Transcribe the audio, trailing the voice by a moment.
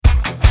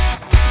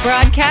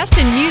Broadcast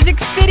in Music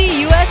City,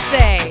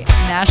 USA.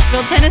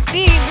 Nashville,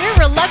 Tennessee, we're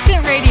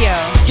Reluctant Radio.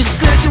 You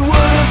said you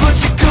would've, but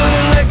you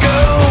couldn't let go.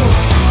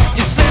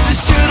 You said you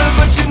should've,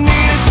 but you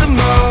needed some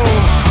more.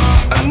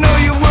 I know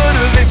you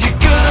would've if you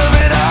could've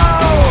it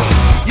all.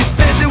 You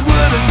said you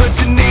would've, but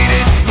you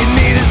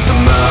needed some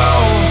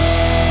more.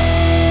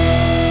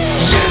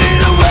 You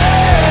need a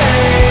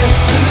way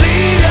to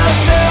leave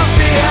yourself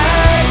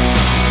behind,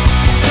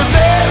 to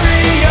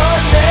bury your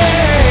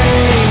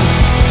name,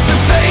 to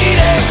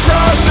fade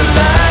across the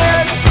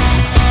line.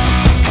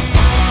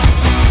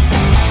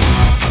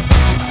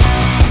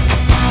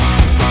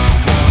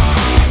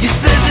 You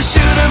said you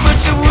should've, but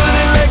you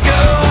wouldn't let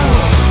go.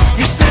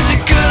 You said you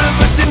could've,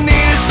 but you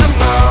needed some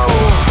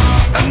more.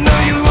 I know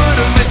you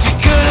would've if you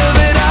could've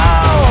it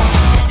all.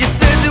 You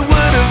said you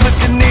would've, but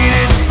you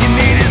needed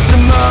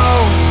some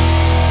more.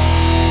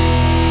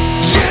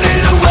 You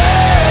need a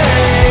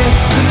way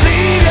to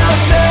leave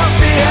yourself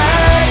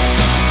behind,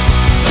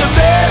 to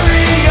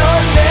bury your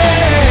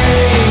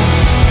name,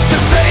 to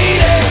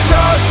fade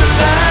across the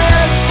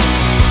line,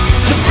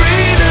 to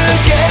breathe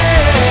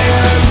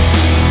again,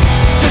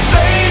 to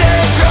fade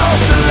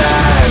across the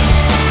line.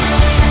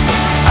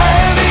 I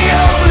am the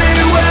only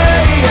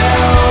way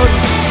out.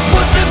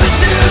 One step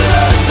into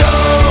the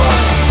door.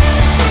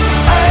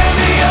 I am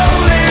the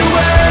only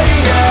way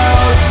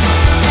out.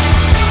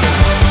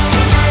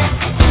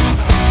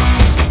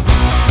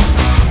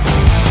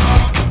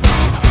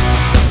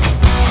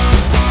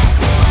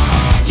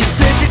 You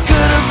said you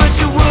could've, but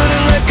you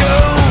wouldn't let go.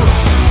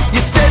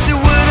 You said you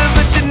would've,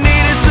 but you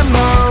needed some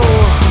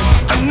more.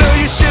 I know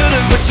you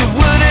should've, but you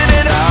wouldn't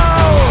at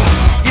all.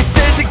 You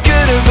said you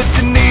could've, but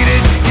you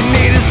needed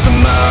some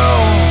more.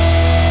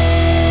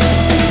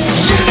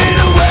 You need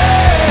a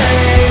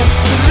way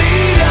to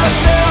leave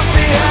yourself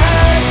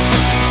behind,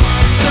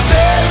 to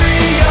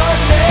bury your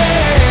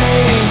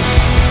name,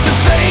 to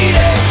fade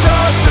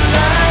across the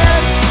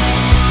line,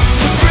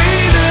 to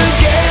breathe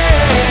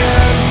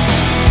again,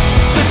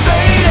 to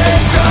fade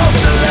across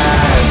the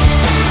line.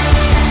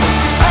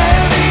 I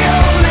am the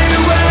only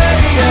way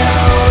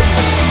out.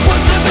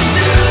 One step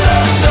into the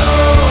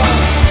door.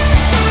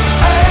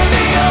 I am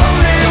the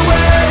only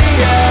way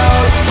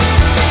out.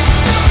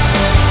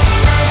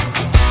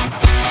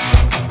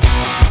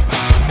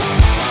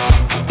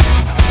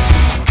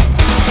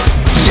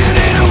 You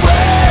need a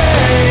way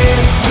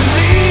to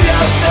leave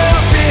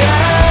yourself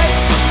behind,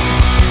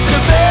 to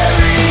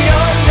bury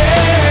your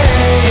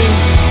name,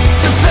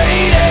 to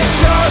fade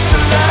across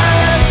the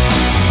line,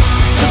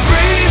 to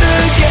breathe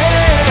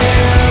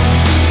again,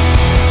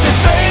 to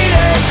fade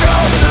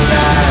across the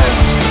line.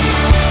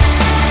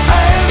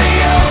 I am the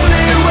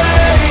only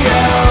way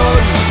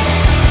out.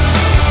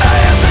 I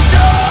am the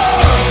door.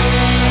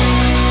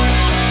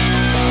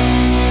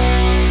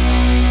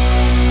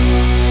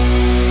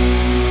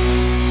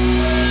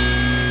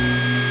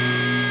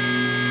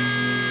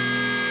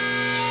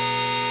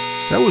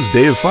 That was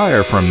Day of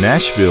Fire from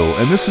Nashville,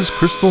 and this is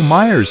Crystal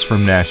Myers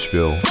from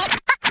Nashville.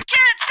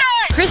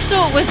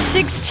 Crystal was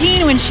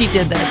 16 when she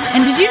did this.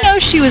 And did you know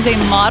she was a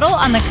model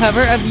on the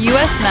cover of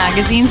US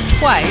magazines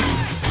twice,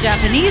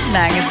 Japanese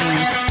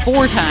magazines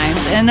 4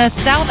 times, and a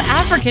South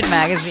African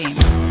magazine?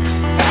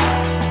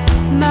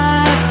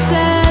 My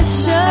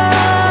obsessions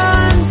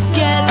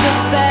get the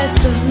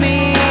best of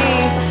me,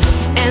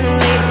 and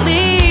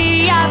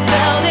lately I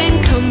felt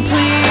incomplete.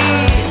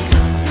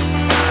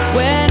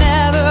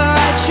 Whenever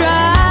I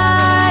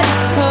try to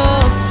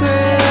pull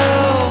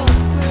through,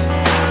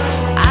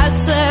 I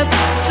slip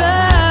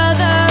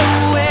further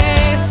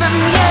away from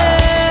you.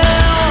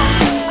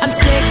 I'm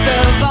sick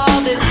of all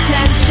this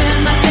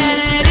tension, my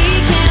sanity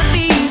can't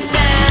be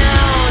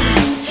found,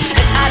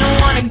 and I don't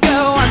wanna go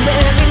on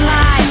living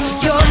like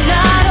you're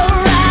not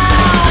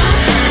around.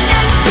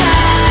 It's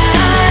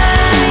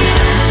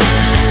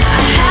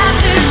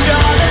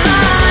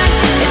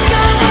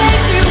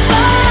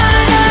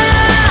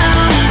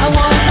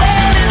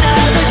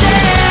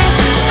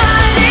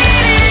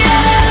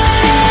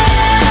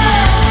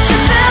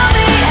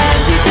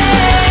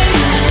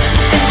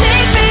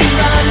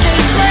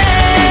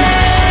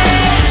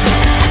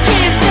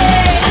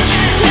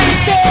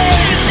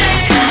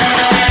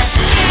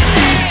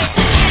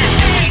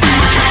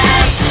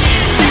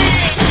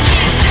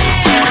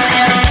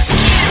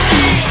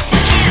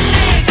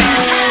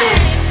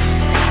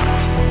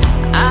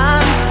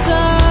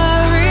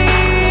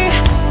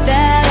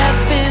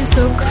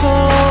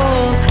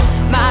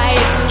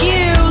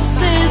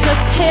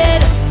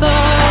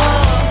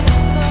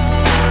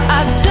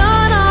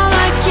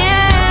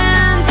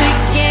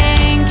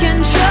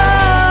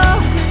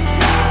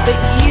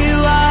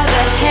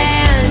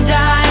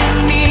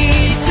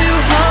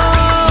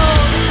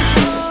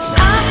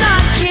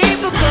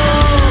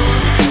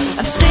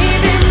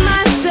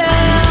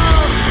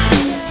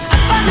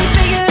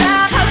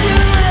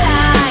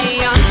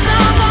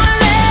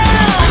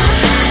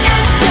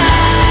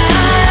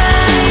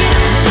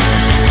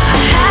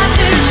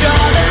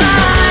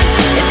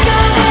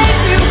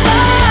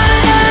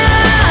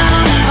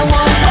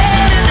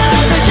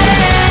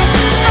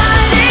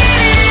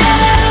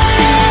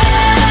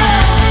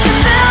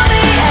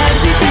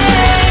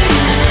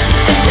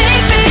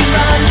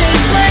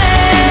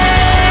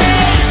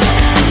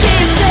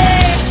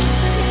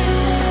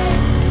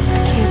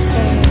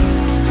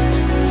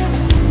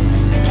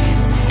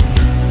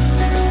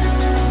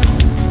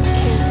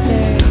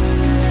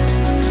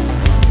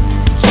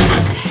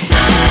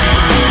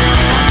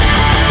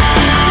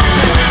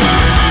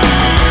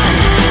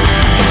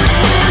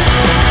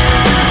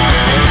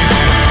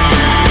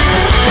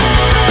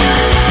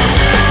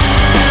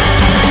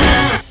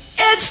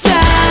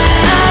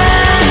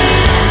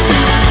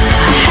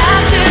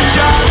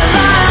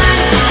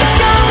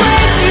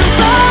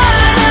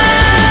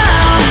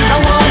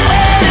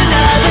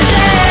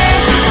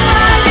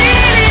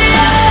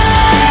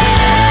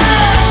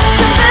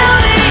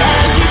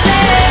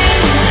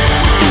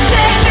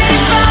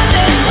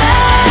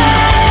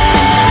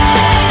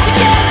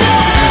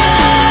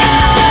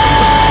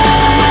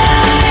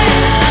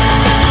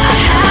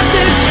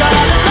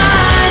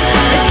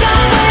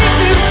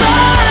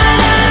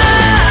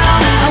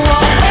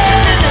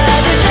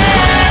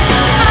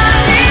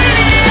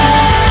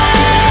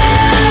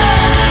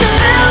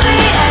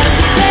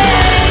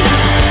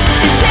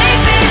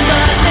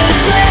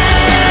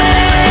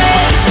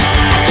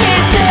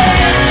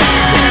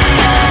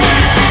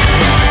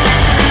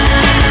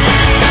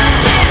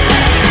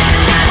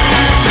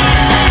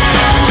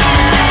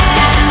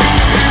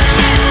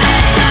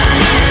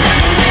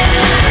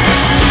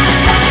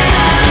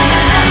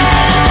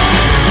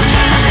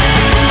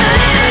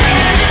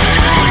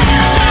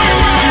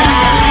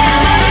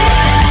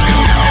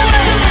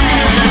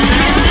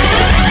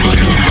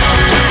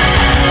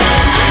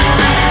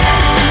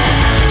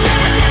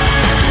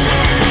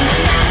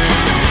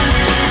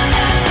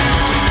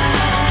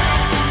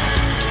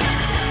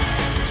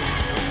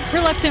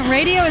Reluctant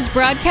Radio is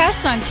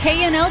broadcast on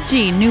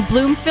KNLG, New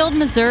Bloomfield,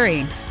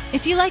 Missouri.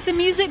 If you like the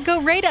music,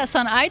 go rate us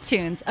on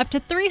iTunes. Up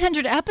to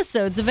 300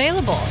 episodes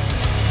available.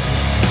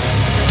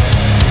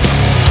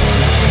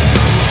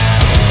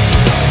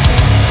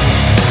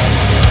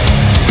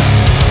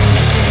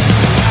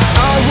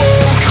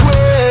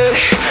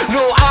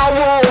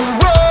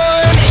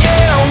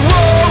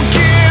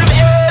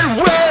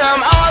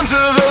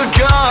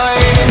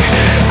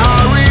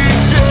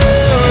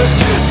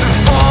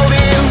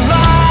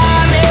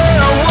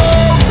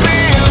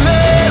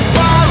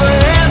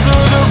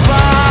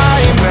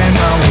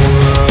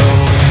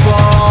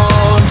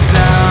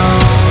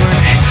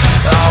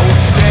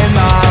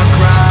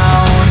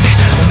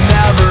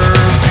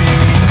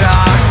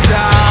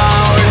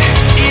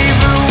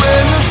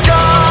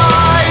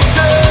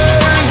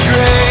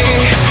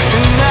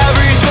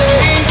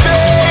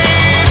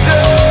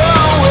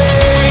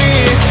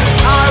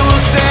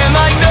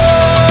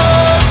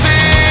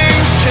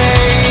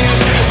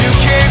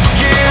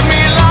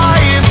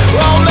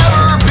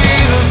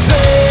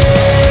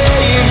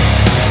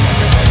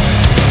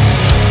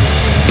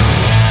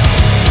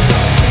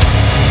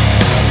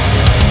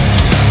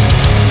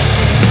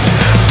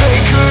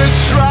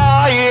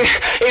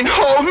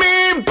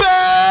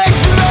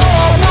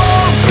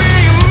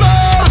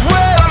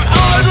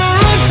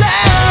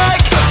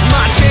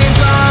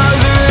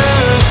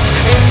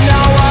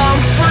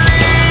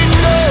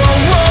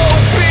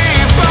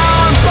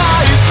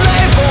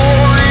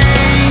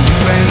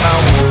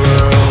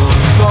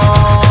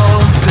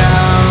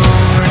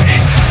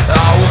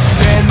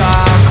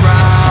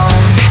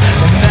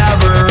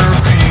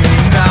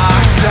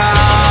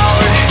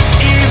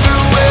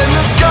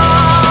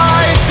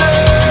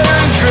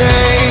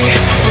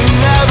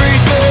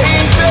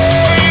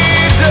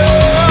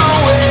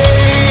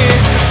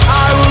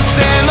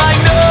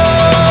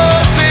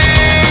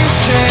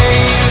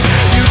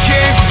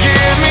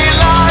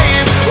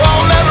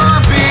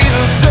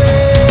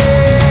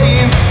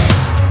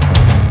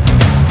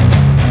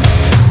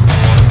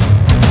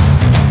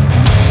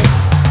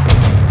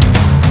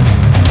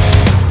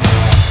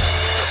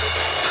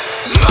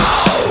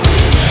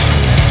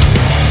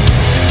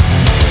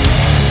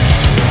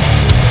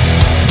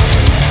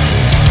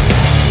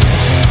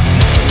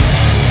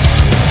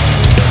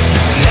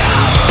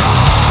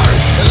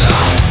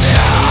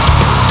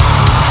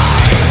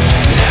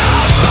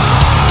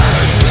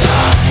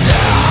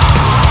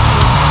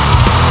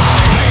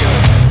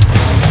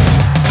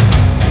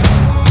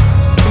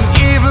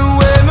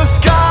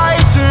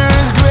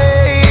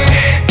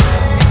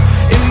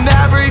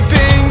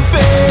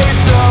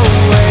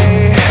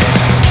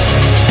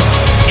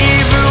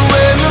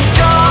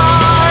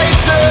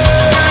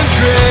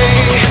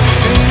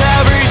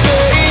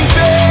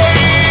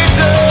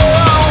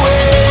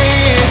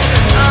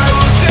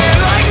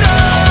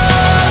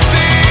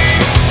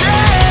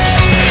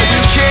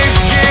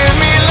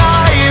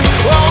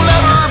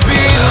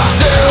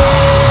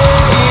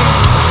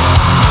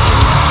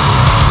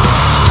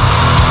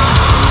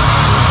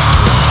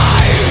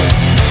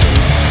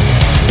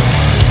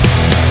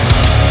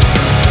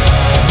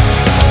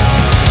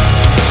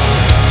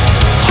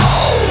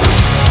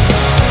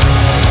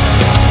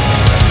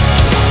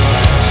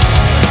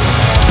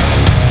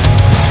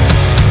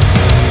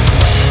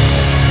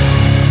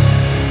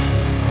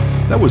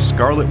 That was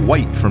Scarlet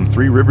White from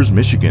Three Rivers,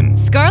 Michigan.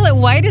 Scarlet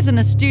White is in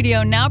the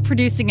studio now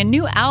producing a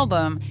new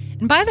album.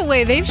 And by the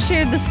way, they've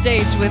shared the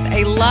stage with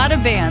a lot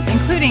of bands,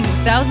 including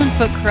Thousand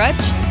Foot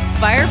Crutch,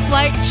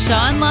 Fireflight,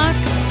 Sean Lock,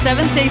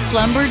 Seventh Day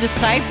Slumber,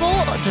 Disciple,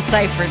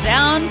 Decipher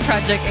Down,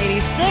 Project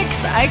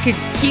 86. I could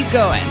keep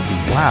going.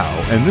 Wow,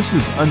 and this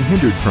is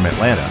Unhindered from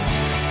Atlanta.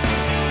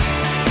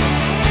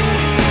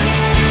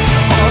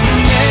 All the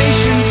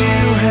nations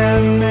you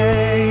have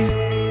made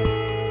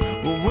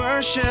will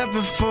worship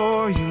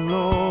before you,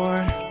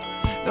 Lord.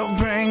 They'll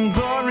bring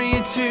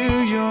glory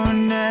to your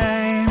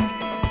name,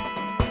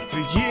 for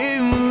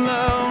you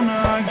alone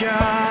are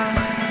God.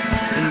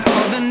 And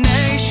all the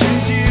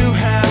nations you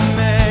have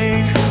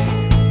made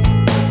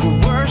will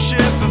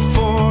worship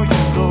before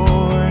you,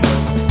 Lord.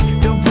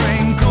 They'll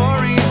bring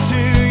glory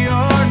to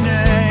your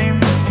name,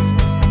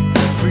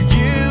 for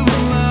you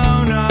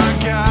alone are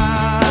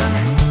God.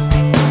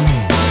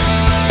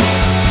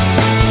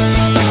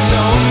 So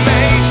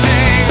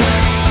amazing,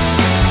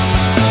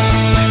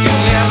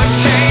 you're never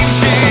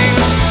changing.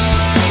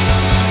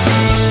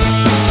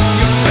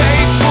 You're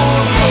faithful,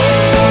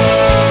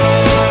 Lord.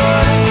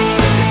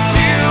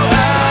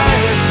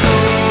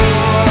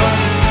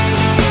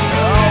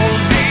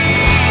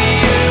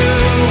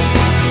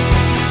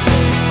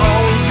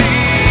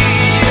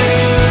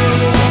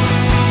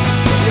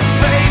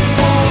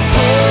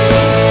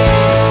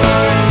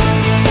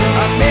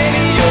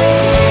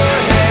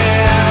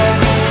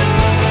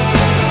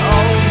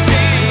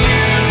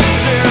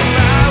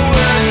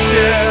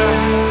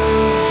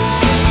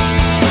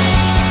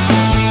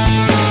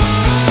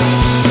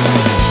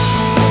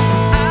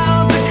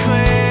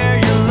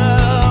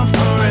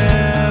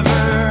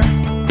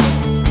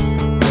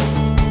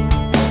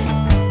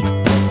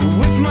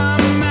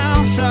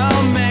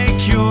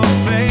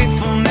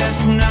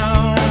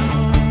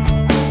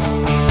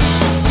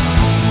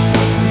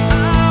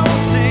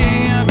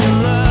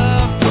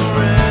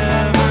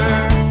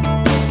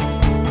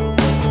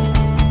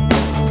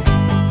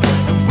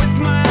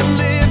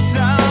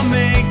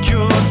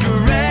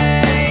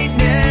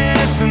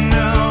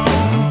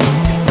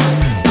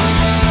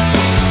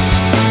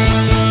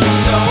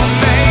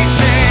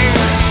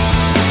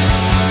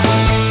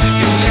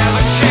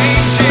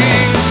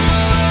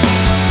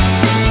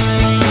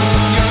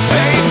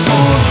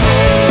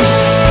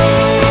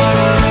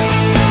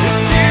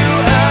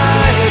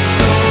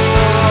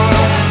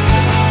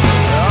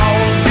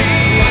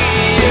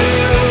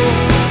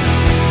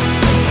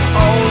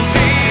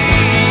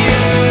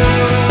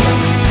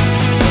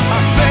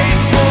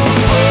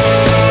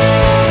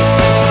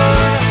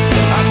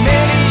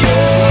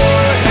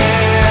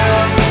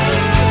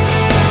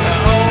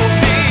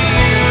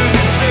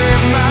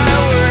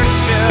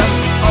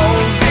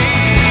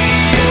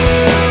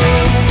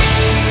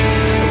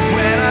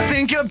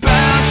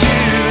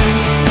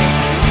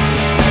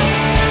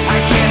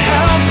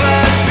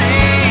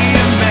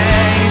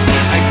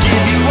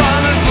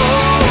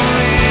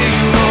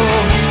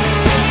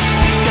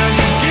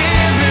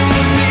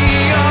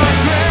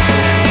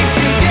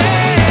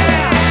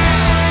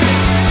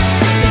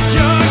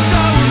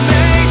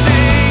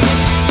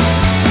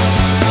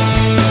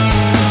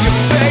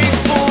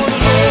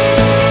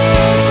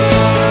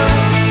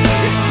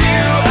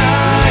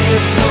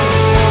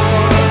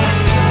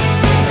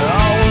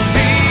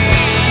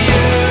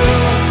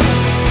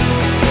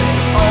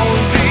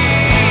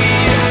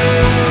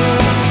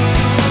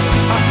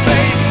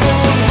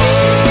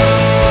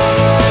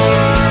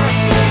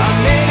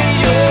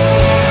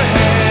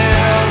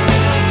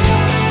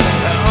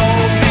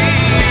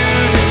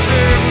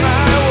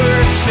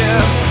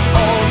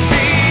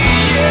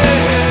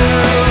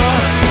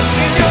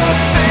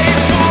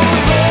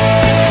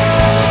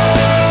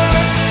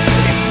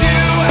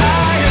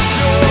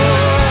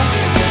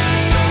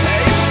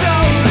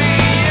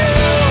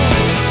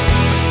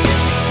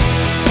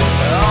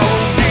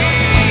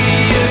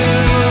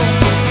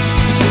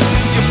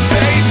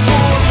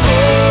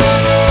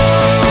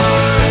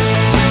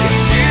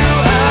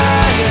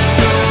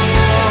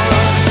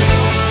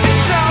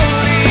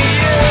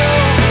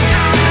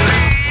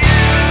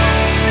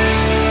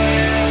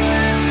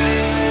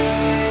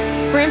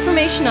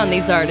 information on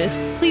these artists,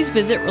 please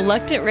visit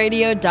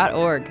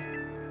reluctantradio.org.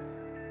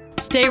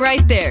 Stay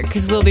right there,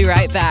 because we'll be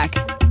right back.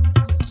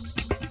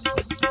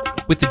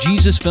 With the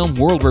Jesus Film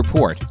World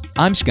Report,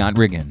 I'm Scott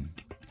Riggin.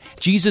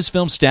 Jesus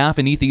Film staff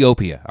in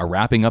Ethiopia are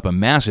wrapping up a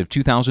massive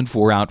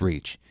 2004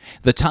 outreach.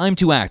 The Time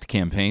to Act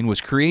campaign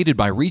was created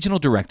by Regional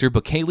Director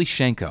Bekele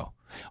Shenko.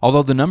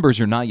 Although the numbers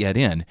are not yet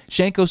in,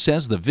 Shenko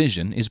says the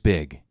vision is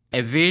big.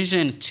 A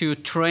vision to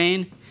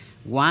train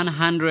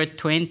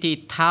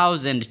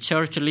 120,000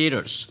 church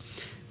leaders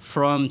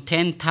from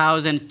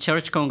 10,000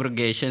 church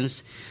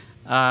congregations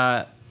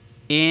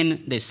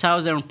in the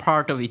southern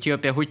part of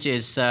Ethiopia, which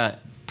is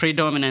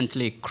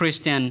predominantly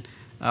Christian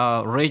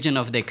region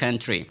of the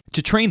country.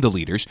 To train the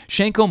leaders,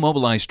 Shenko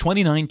mobilized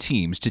 29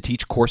 teams to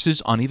teach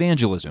courses on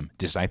evangelism,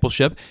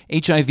 discipleship,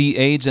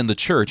 HIV/AIDS, and the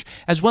church,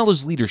 as well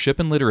as leadership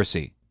and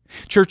literacy.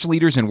 Church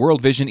leaders in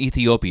World Vision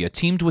Ethiopia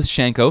teamed with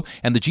Shenko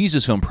and the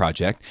Jesus Film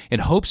Project in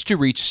hopes to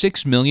reach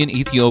 6 million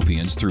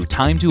Ethiopians through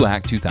Time to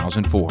Act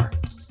 2004.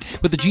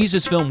 With the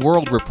Jesus Film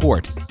World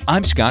Report,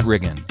 I'm Scott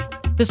Riggin.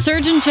 The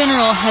Surgeon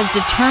General has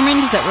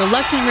determined that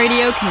Reluctant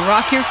Radio can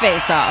rock your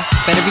face off.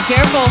 Better be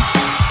careful.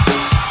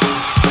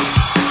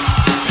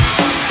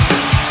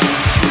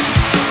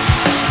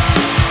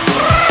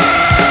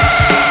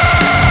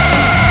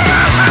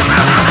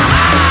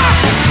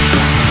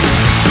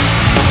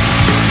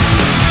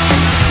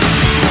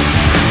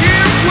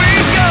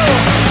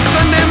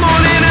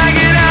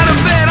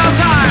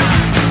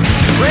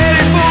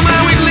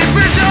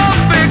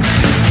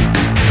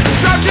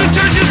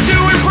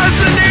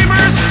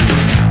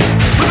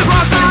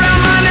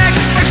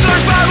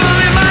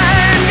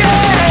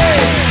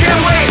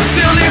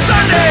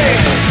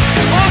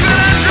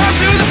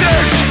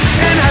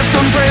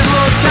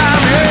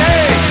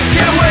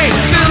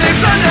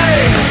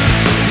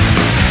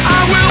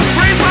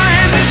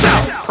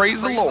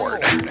 Praise the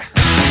Lord. Here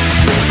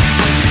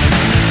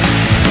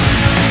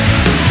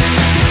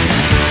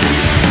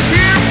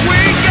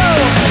we go.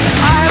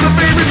 I have a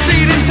favorite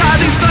seat in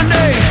Tithing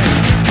Sunday.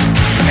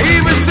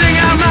 I even sing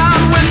out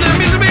loud when the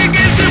music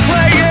begins to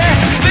play. Yeah,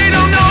 they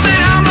don't know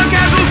that I'm a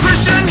casual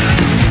Christian,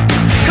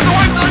 'cause I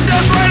wipe the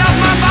dust right off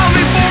my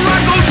Bible before I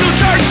go to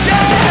church.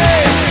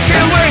 Yeah,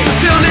 can't wait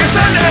till next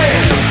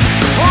Sunday.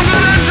 I'm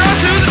gonna drive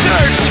to the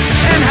church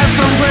and have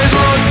some praise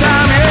the Lord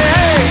time.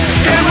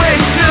 Yeah, can't wait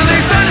till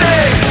next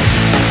Sunday.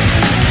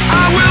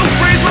 I will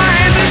raise my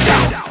hands and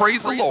shout,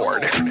 praise the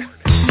Lord.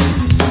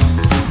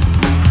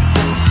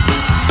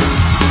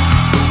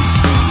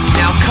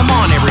 Now come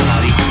on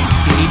everybody,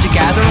 you need to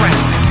gather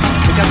around,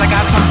 because I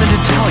got something to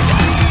tell you.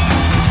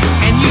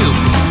 And you,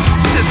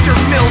 Sister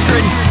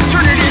Mildred,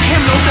 turn in your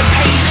hymnals to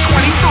page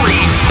 23.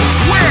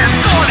 We're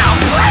gonna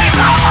praise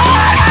the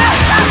Lord!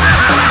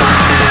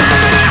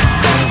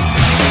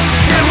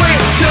 Can't wait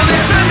till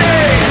next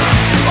Sunday.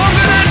 I'm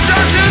gonna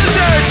drive to the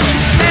church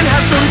and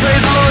have some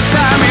praise the Lord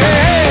time.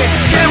 Yeah,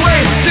 can't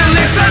wait till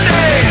next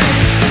Sunday.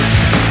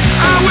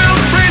 I will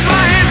raise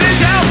my hands and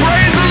shout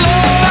praise the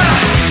Lord.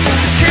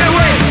 Can't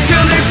wait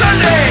till next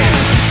Sunday.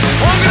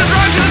 I'm gonna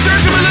drive to the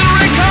church in my little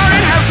red car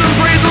and have some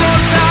praise the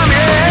Lord time.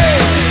 Yeah,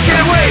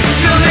 can't wait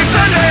till next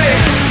Sunday.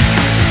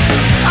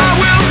 I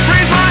will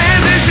raise my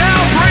hands and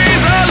shout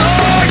praise the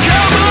Lord.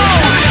 Come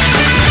on.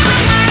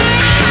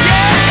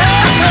 Yeah.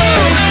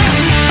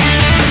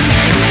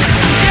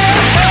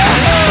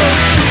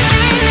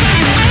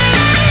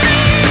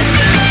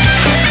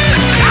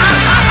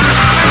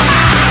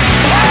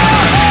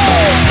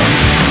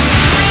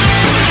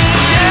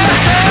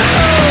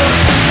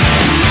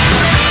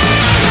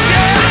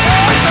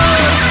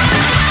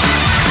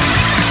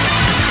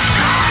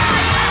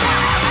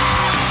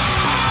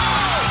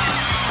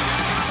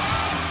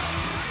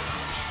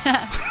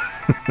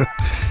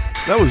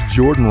 That was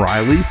Jordan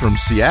Riley from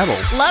Seattle.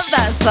 Love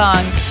that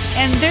song.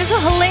 And there's a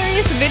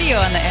hilarious video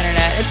on the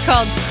internet. It's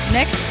called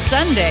Next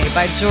Sunday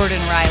by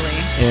Jordan Riley.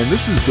 And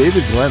this is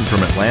David Glenn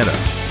from Atlanta.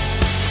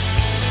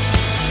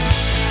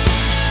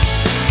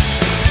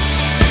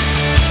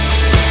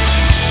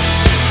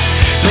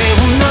 They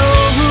will know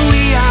who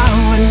we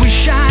are when we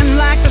shine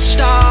like the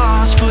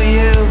stars for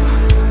you.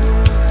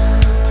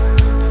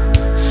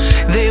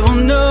 They will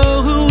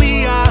know who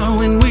we are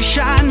when we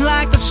shine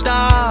like the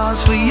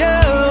stars for you.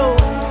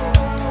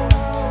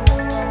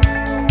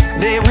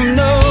 They will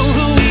know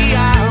who we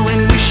are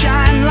when we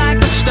shine like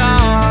the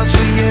stars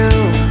for you.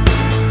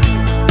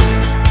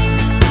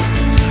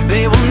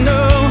 They will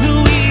know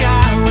who we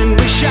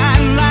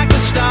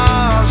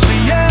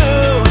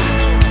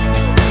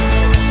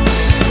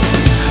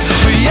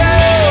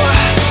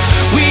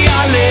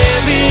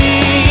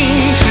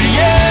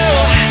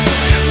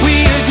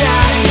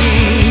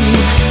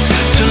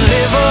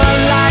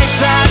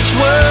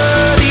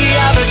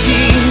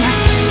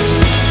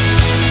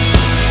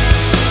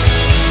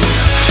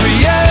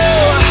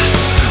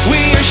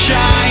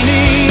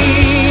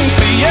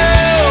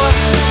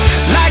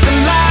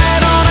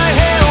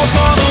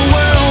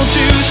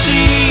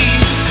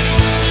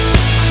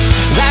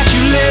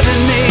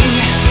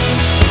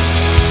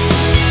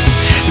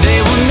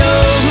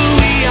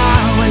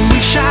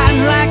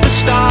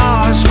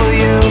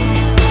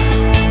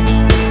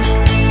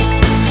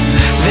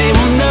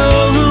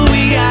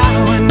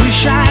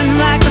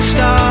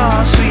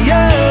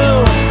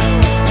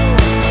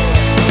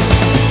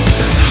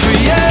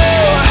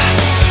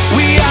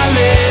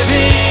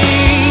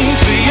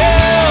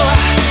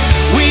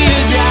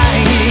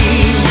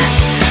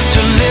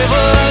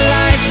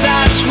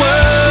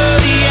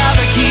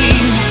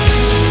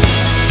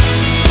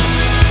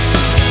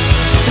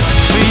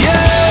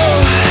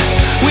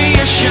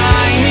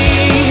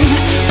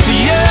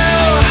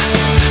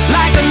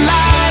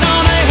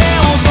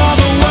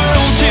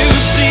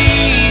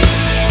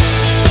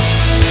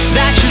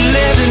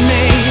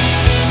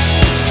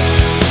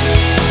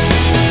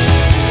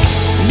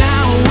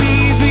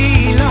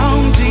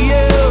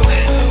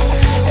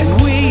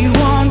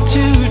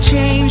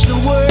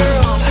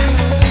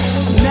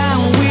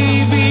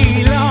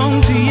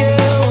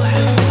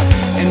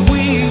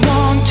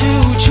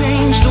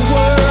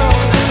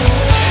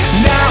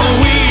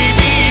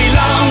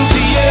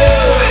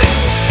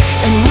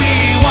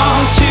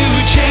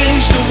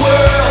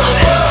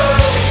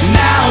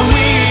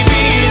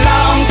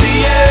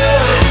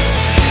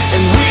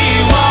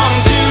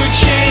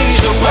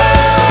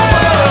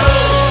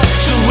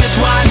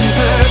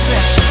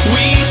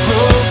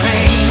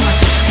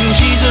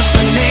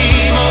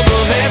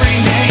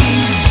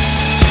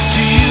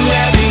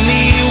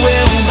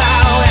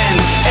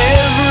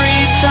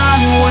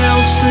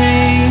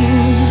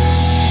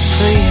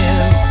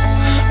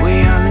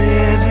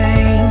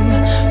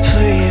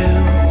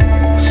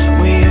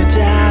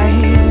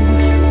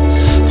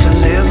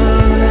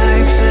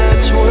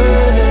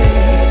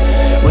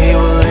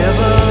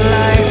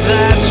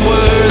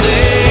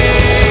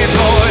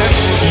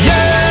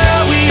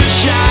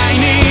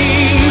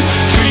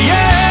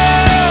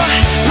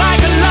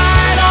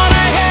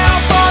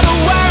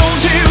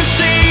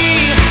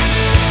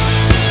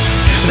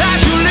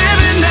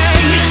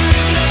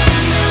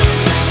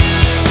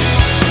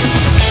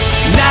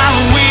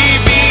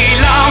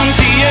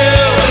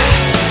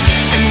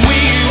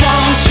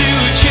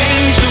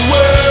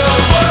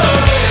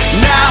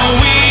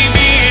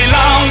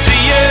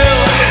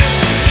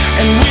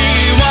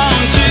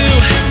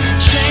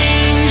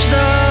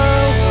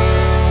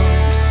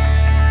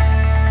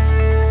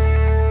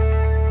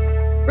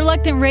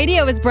Reluctant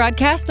Radio is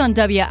broadcast on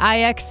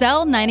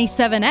WIXL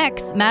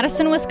 97X,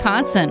 Madison,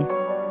 Wisconsin.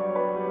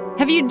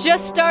 Have you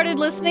just started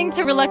listening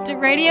to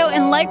Reluctant Radio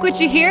and like what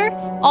you hear?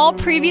 All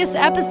previous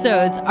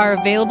episodes are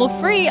available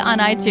free on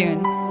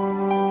iTunes.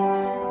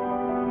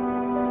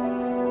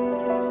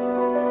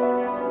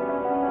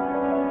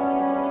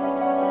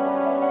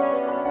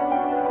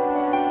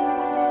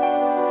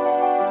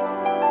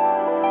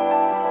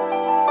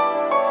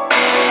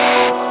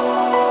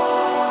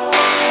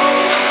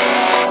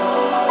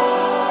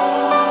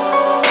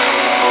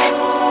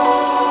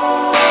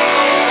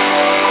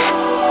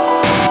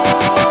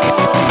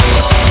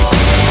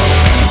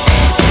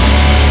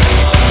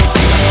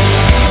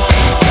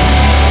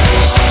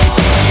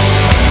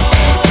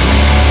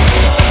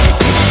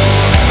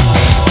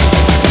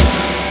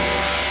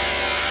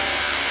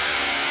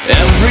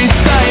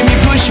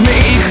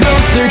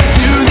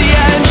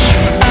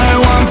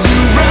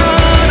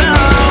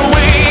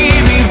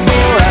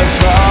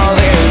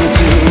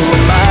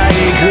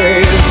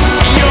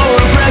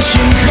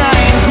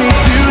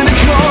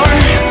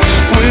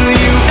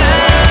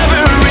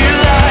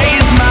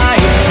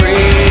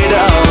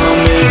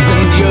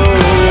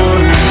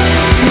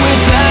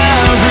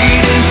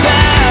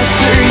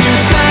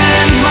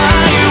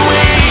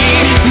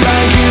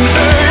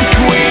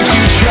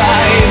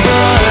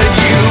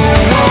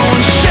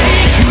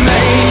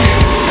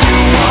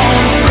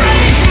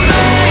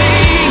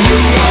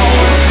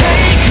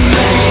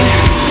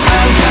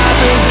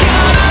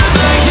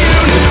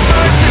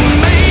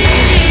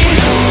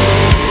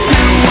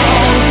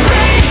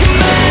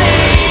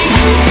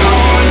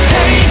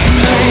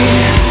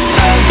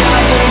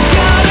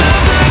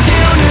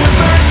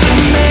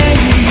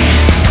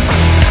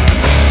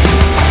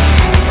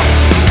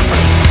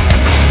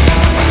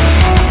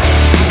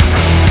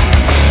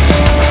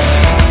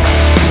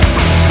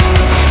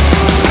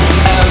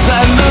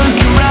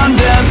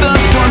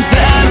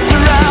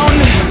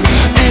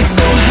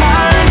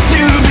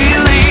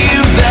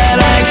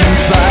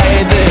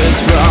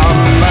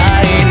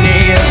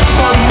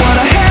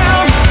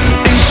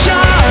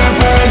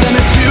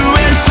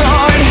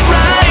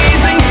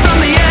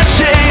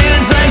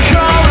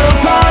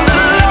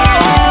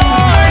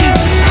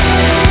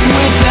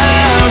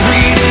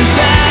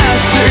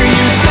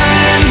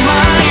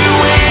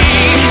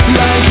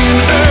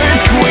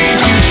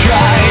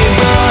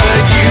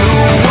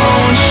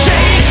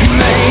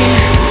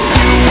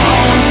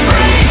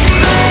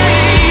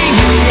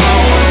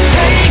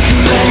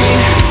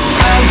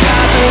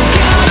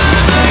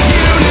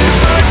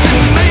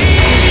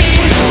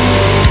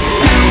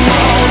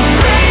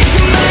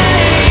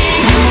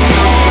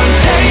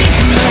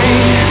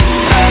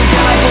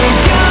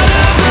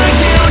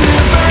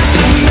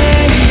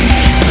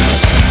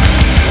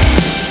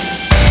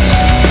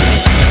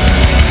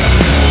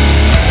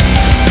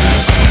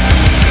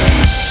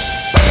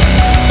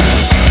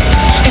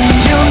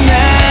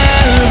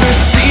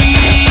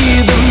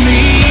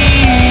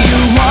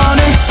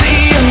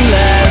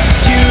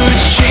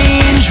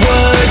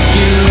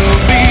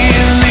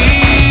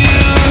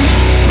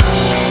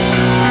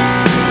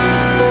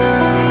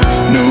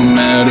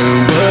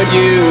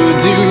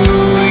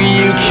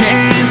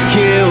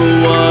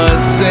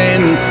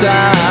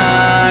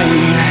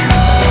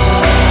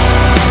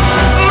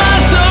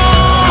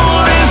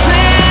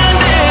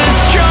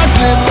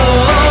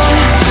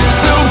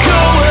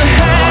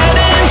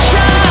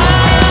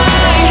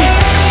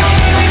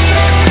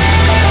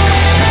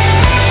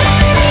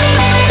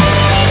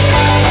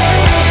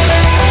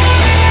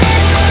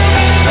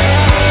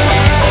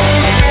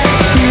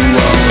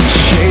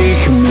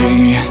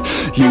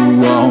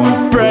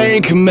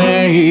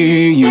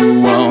 Me, you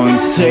won't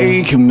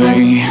take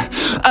me.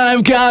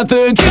 I've got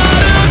the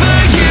God of the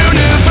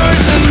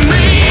universe in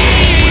me.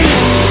 You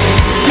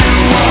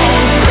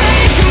won't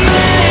break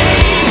me,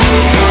 you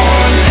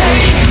won't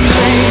take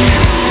me.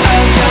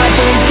 I've got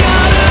the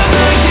God of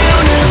the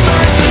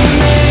universe in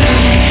me.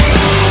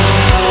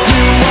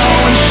 You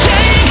won't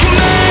shake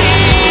me.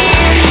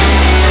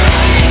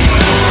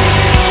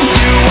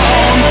 You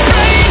won't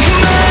break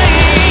me.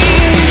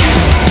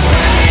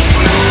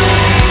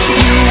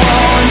 You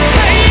won't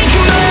take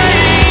me.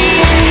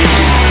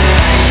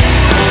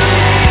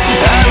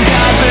 I've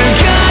got the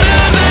God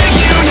of the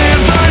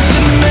universe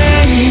in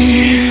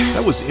me.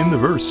 That was In the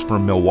Verse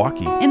from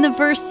Milwaukee. In the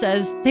verse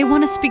says, they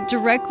want to speak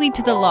directly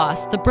to the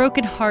lost, the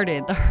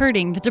brokenhearted, the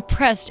hurting, the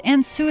depressed,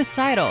 and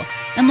suicidal,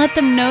 and let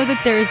them know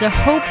that there is a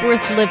hope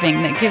worth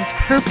living that gives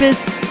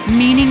purpose,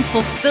 meaning,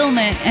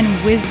 fulfillment, and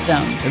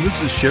wisdom. And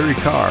this is Sherry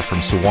Carr from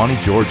Sewanee,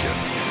 Georgia.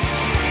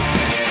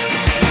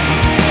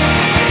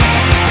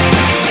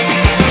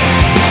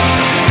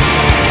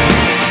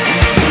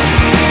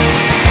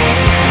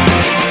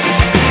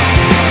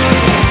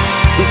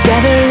 We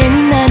gather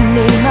in the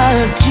name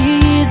of Jesus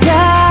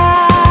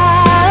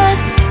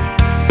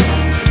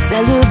to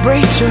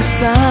celebrate your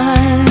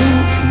Son.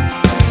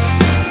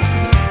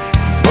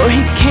 For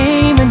he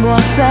came and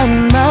walked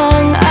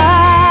among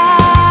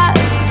us,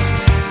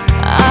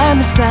 our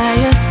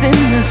Messiah,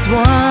 sinless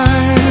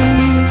one.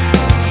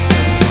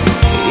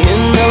 You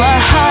know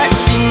our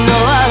hearts, you know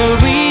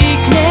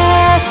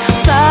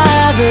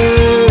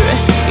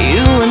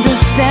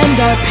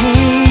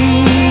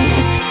pain.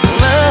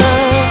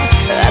 Love,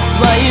 that's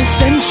why you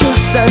sent your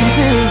son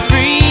to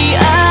free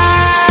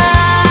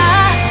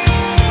us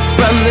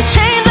from the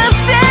chains of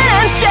sin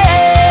and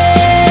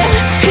shame.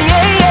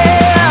 Yeah,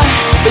 yeah.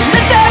 But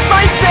lift our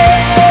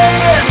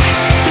voices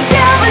to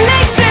tell the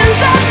nations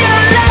of your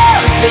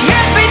love. The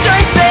earth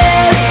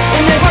rejoices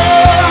in the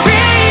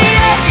glory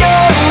of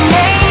your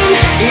name.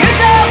 Your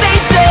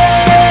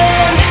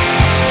salvation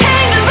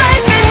changes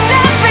life in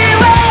every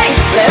way.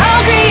 Let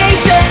all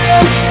creation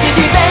give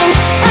you thanks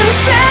and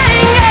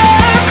sing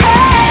your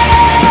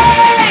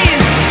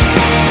praise.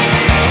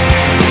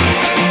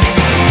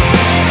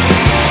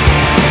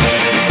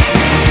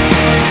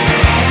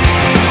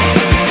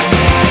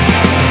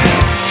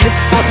 His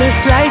spotless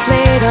life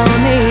laid on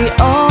the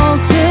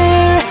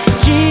altar.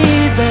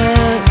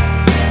 Jesus,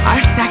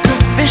 our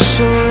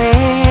sacrificial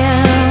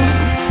lamb.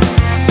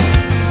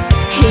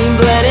 He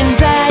bled and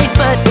died,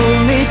 but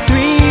only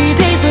 3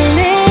 days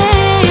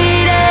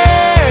later,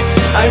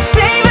 our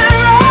Savior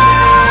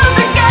rose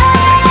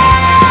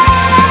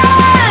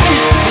again.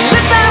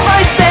 Lift our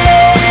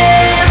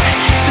voices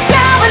to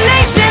tell the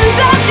nations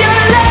of your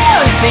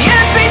love. The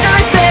earth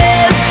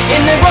rejoices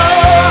in the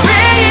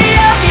glory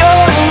of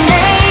your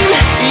name.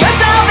 Your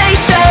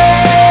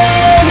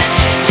salvation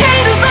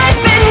changes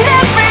life in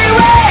every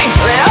way.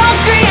 Let all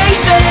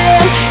creation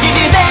give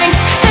you thanks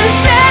and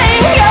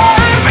sing your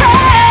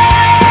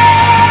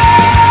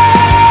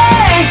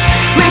praise.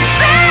 We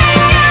sing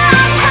your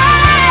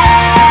praise.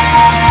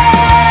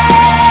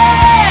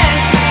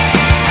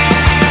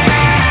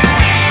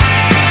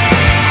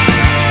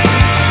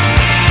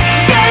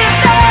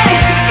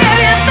 Give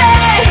you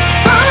thanks,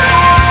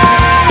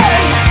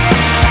 Lord.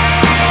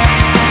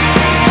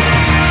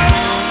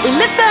 We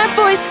lift our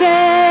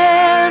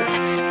voices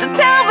to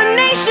tell the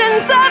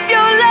nations of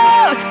your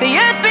love. The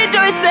earth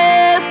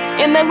rejoices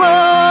in the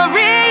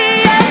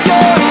glory of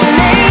your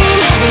name.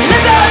 We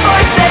lift our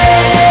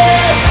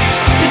voices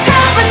to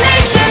tell the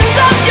nations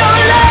of your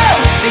love.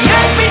 The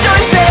earth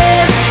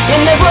rejoices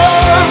in the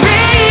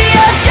glory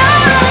of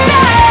your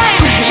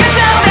name. Your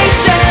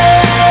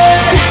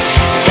salvation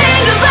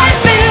changes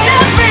life in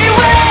every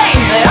way.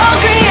 Let all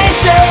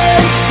creation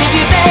give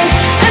you thanks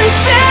and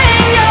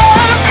sing your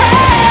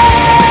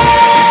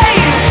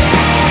praise.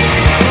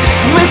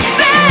 We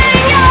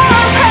sing your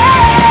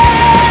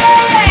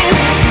praise.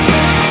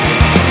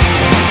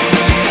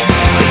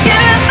 We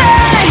give you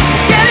thanks,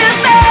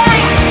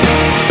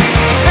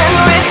 and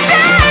we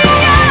sing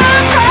your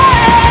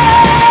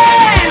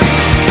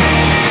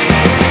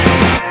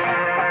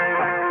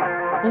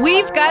praise.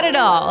 We've got it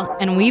all,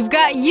 and we've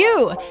got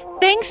you.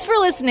 Thanks for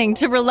listening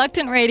to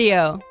Reluctant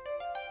Radio.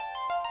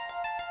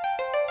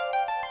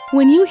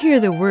 When you hear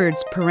the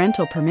words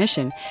parental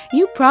permission,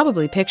 you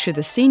probably picture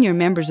the senior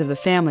members of the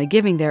family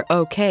giving their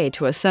okay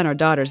to a son or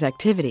daughter's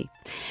activity.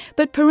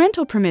 But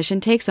parental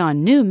permission takes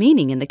on new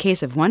meaning in the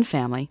case of one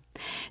family.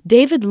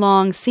 David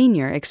Long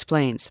Sr.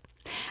 explains,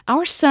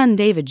 "Our son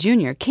David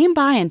Jr. came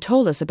by and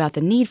told us about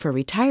the need for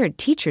retired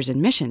teachers in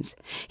missions.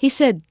 He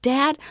said,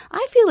 'Dad,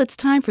 I feel it's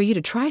time for you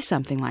to try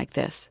something like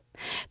this.'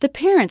 The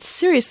parents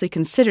seriously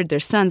considered their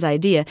son's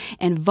idea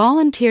and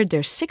volunteered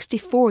their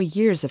 64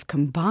 years of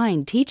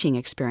combined teaching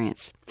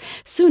experience.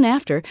 Soon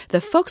after, the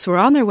folks were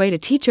on their way to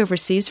teach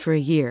overseas for a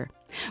year.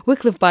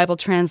 Wycliffe Bible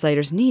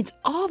Translators needs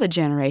all the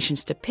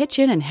generations to pitch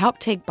in and help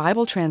take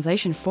Bible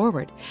translation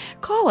forward.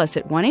 Call us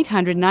at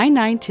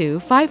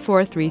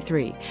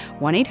 1-800-992-5433,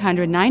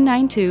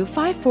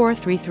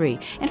 1-800-992-5433,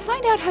 and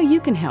find out how you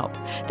can help.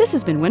 This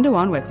has been Window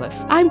on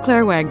Wycliffe. I'm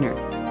Claire Wagner.